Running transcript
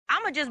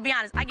gonna just be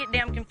honest, I get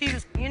damn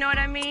confused. You know what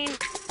I mean?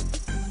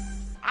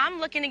 I'm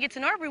looking to get to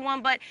know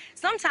everyone, but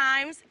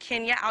sometimes,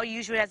 Kenya, I'll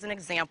use you as an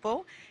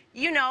example.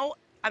 You know,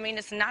 I mean,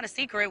 it's not a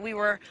secret. We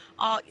were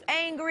all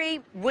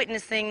angry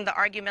witnessing the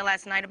argument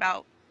last night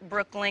about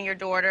Brooklyn, your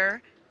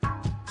daughter.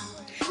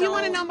 You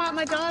want to know about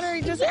my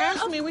daughter? Just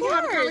ask me. We can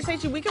have a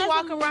conversation. We can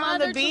walk around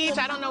the beach.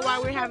 I don't know why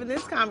we're having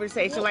this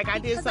conversation. Like I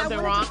did something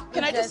wrong.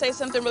 Can I just say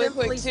something really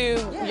quick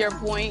to your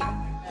point?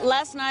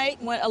 Last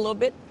night went a little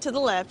bit to the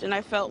left, and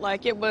I felt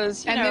like it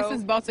was, you know... And this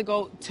is about to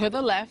go to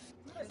the left.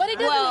 But it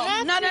doesn't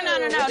have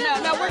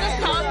no, we're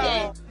just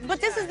talking.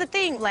 But this is the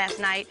thing, last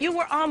night, you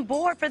were on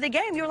board for the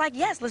game. You were like,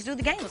 yes, let's do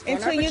the game. Let's go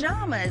in our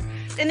pajamas.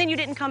 And then you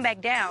didn't come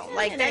back down.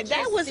 Like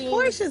that was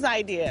Portia's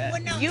idea.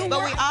 Well,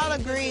 but we all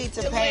agreed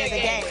to play the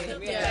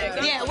game.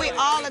 Yeah, we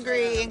all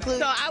agreed,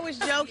 including... So I was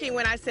joking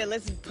when I said,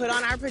 let's put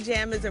on our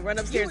pajamas and run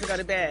upstairs and go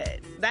to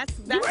bed. That's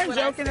you weren't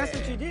joking, that's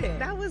what you did.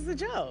 That was the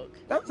joke.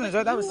 That wasn't a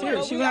joke, that was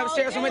serious. She went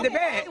upstairs and went to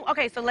bed.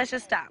 Okay, so let's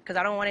just stop, because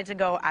I don't want it to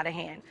go out of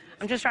hand.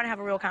 I'm just trying to have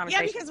a real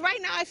conversation. Yeah, because right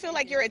now I feel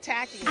like you're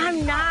attacking me.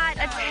 I'm not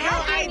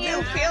attacking you. No,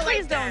 I do feel like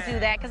Please don't do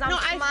that, because I'm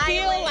smiling. No, I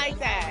feel like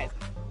that.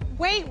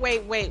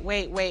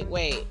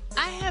 Wait.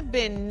 I have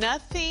been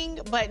nothing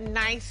but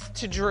nice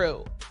to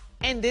Drew.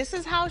 And this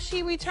is how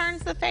she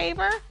returns the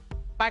favor?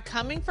 By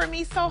coming for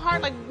me so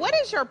hard? Like, what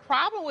is your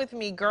problem with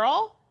me,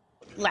 girl?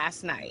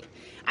 Last night,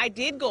 I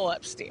did go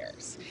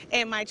upstairs,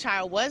 and my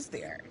child was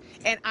there.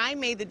 And I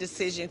made the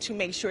decision to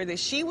make sure that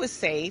she was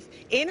safe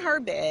in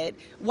her bed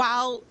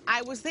while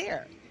I was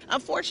there.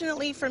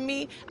 Unfortunately for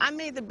me, I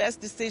made the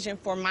best decision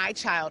for my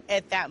child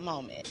at that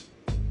moment.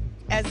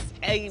 As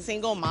a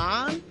single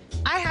mom,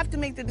 I have to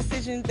make the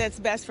decision that's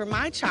best for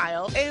my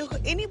child. And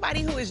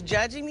anybody who is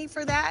judging me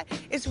for that,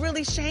 it's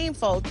really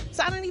shameful.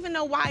 So I don't even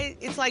know why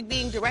it's like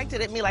being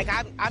directed at me like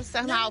I've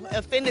somehow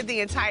offended the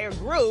entire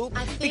group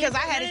because I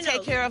had to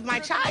take care of my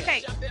child.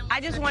 Okay,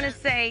 I just want to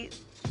say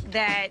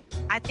that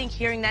I think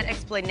hearing that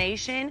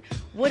explanation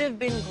would have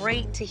been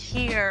great to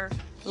hear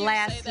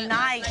last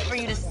night for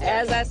you to say.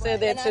 As I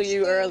said that to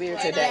you earlier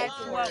today.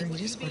 Can we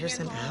just order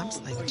some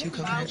apps, like 2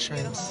 coconut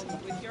shrimps,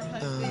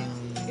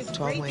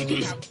 12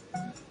 wings?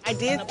 I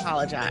did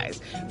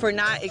apologize for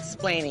not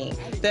explaining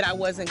that I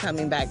wasn't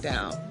coming back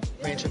down.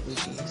 Ranch or blue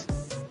cheese?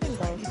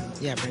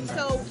 Yeah, bring that.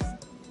 So,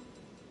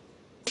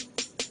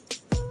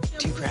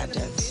 2 crab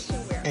dips.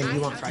 And you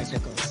want fried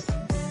pickles.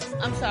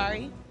 I'm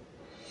sorry.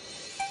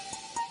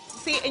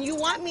 See, and you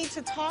want me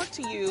to talk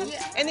to you,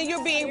 and then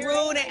you're being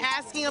rude and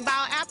asking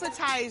about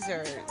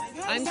appetizers.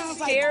 I'm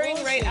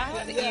staring right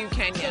at you,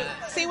 Kenya.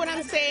 See what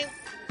I'm saying?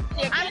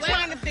 I'm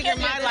trying to figure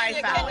my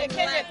life out.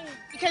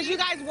 Because you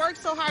guys work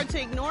so hard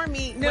to ignore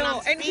me when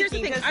I'm speaking. And here's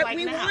the thing, like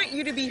we want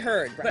you to be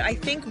heard. But I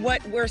think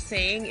what we're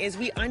saying is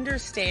we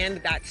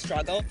understand that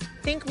struggle.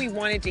 I think we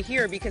wanted to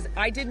hear, because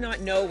I did not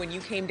know when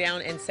you came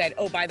down and said,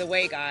 oh, by the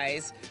way,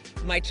 guys,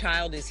 my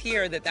child is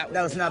here, that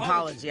was an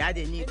apology. I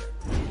didn't either.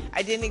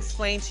 I didn't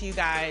explain to you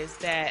guys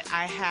that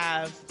I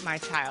have my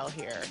child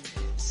here.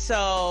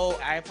 So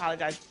I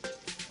apologize.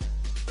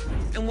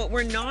 And what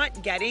we're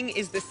not getting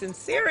is the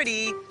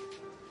sincerity.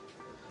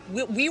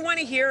 What we want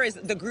to hear is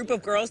the group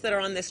of girls that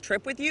are on this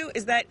trip with you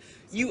is that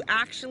you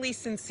actually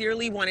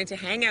sincerely wanted to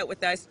hang out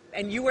with us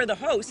and you were the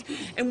host,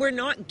 and we're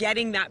not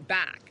getting that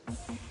back.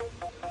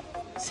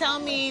 Tell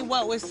me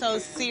what was so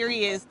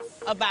serious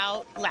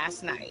about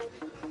last night.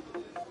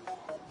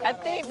 I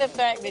think the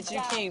fact that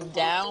you keep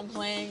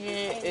downplaying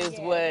it is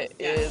what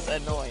is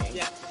annoying.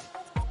 Yeah.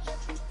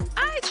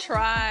 I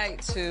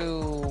tried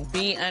to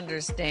be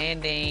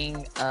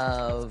understanding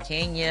of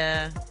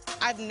Kenya.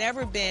 I've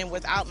never been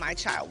without my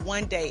child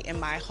one day in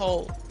my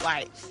whole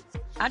life.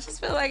 I just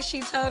feel like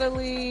she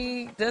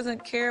totally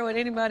doesn't care what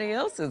anybody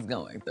else is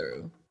going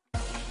through.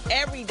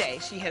 Every day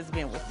she has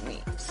been with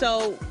me.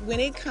 So when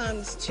it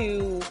comes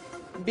to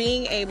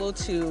being able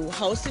to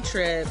host a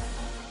trip,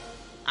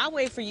 I'll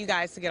wait for you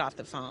guys to get off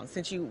the phone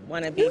since you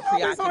want to be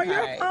preoccupied. On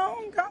your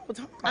phone. Go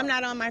talk. I'm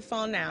not on my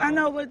phone now. I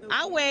know, but...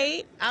 I'll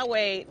wait.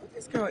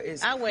 This girl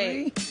is I'll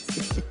wait.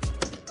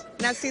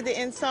 Now, see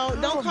the insult?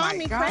 Don't call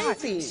me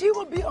crazy. She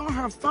will be on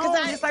her phone.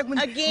 It's like when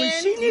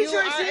she needs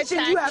your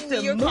attention, you have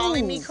to You're move.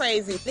 calling me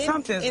crazy.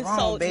 Something's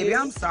wrong, baby.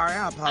 I'm sorry.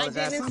 I apologize.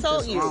 I didn't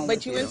insult you,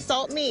 but you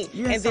insult me.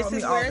 And this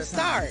is where it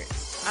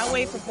starts. I'll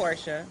wait for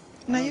Portia.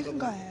 No, you can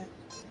go ahead.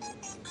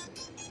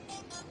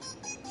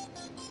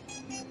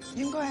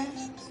 You can go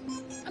ahead.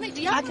 I mean,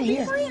 do y'all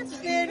be friends?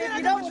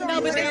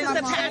 No, but this is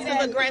the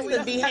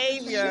passive-aggressive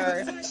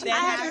behavior. I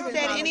haven't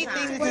said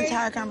anything this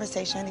entire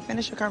conversation.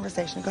 Finish your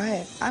conversation. Go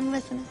ahead. I'm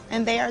listening,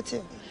 and they are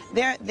too.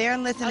 Their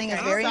listening is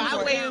very important.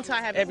 I'll wait until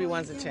I have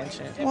everyone's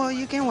attention. Well,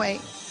 you can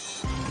wait.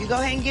 You go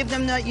ahead and give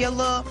them your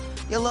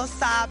little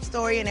sob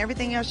story and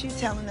everything else you're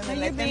telling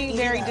them. You're being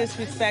very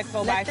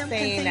disrespectful by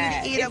saying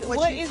that.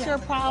 What is your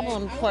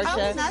problem,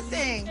 Portia? Oh,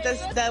 nothing.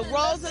 The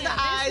rolls of the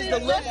eyes, the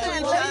looks of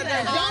each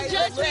other. Don't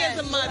judge me as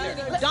a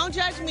mother. Don't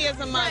judge me as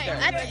a mother.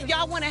 If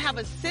y'all want to have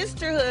a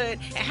sisterhood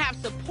and have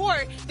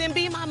support, then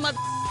be my mother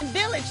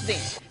village then.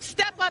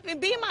 Step up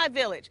and be my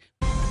village.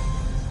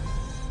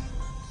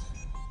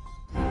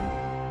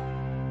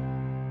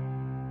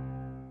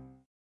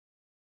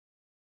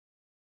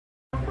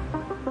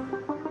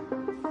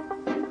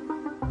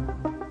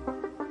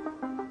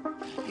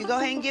 You go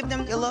ahead and give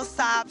them your little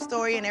sob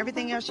story and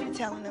everything else you're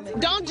telling them.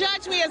 Don't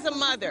judge me as a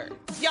mother.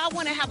 If y'all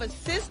want to have a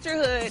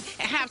sisterhood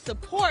and have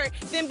support,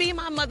 then be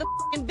my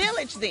motherfucking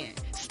village then.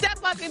 Step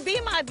up and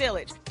be my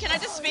village. Can I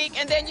just speak,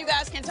 and then you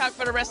guys can talk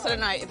for the rest of the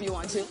night if you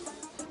want to.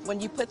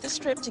 When you put this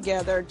trip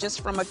together,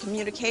 just from a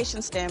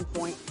communication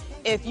standpoint,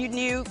 if you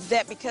knew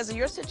that because of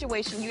your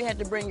situation you had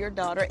to bring your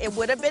daughter, it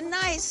would have been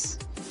nice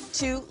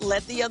to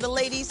let the other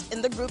ladies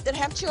in the group that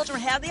have children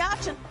have the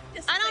option.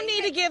 I don't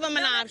need to give them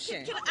an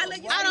option.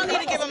 I don't need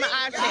to give them an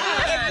option.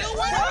 If you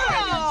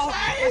want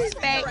to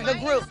respect the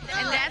group,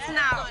 and that's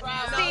not.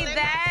 See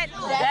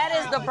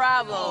that is the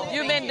problem.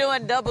 You've been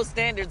doing double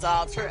standards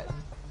all trip.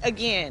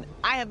 Again,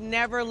 I have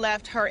never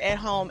left her at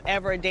home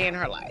ever a day in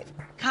her life.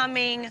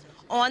 coming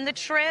on the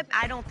trip,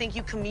 I don't think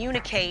you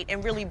communicate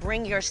and really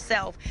bring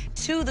yourself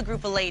to the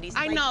group of ladies.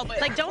 I know, but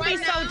like, don't be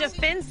so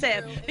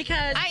defensive,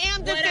 because I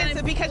am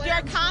defensive because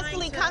you're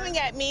constantly coming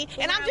at me,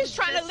 and I'm just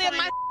trying to live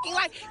my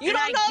life. You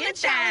don't know the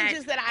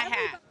challenges that I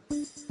have.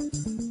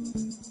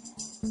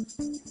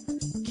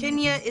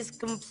 Kenya is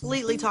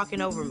completely talking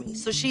over me,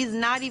 so she's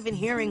not even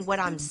hearing what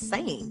I'm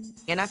saying.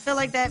 And I feel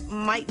like that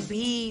might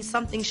be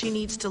something she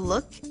needs to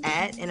look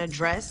at and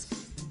address,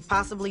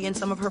 possibly in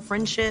some of her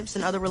friendships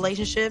and other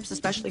relationships,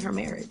 especially her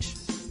marriage.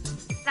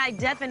 I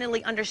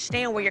definitely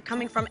understand where you're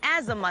coming from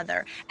as a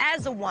mother,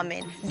 as a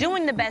woman,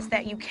 doing the best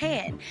that you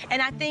can.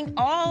 And I think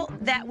all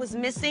that was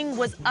missing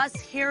was us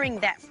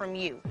hearing that from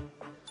you.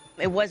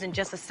 It wasn't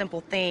just a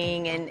simple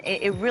thing, and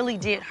it really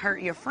did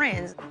hurt your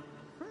friends.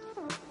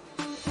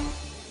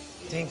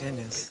 Thank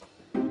goodness.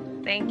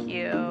 Thank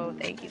you.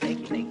 Thank you, thank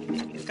you, thank you,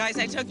 thank you. Guys,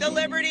 I took the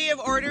liberty of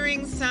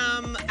ordering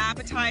some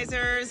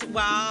appetizers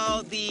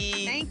while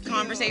the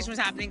conversation was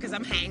happening because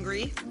I'm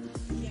hangry.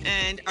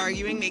 And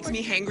arguing makes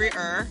me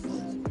hangrier.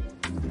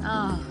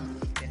 Oh.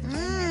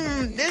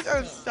 These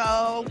are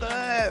so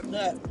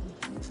good.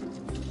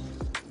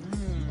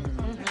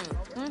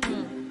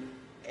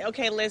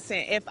 Okay, listen,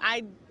 if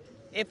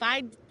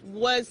I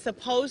was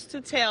supposed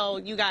to tell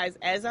you guys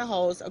as a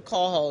host, a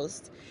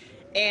co-host,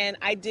 and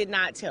I did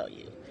not tell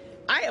you,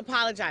 I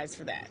apologize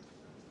for that.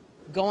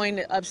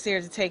 Going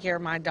upstairs to take care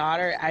of my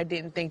daughter, I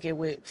didn't think it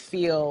would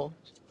feel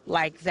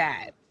like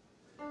that.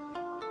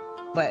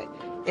 But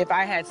if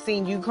I had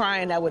seen you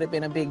crying, that would have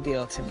been a big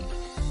deal to me.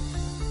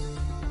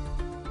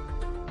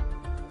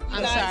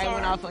 I'm sorry I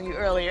went off on you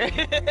earlier.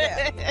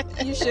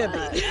 You should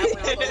be.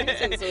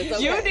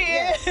 You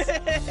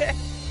did.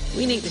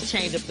 We need to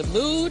change up the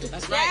mood.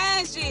 That's right.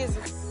 Yes,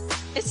 Jesus.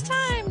 It's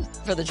time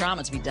for the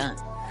drama to be done.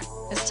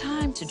 It's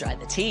time to dry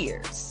the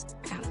tears.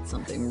 Got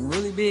something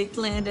really big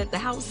planned at the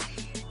house.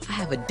 I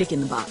have a dick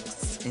in the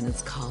box, and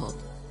it's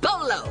called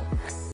Bolo.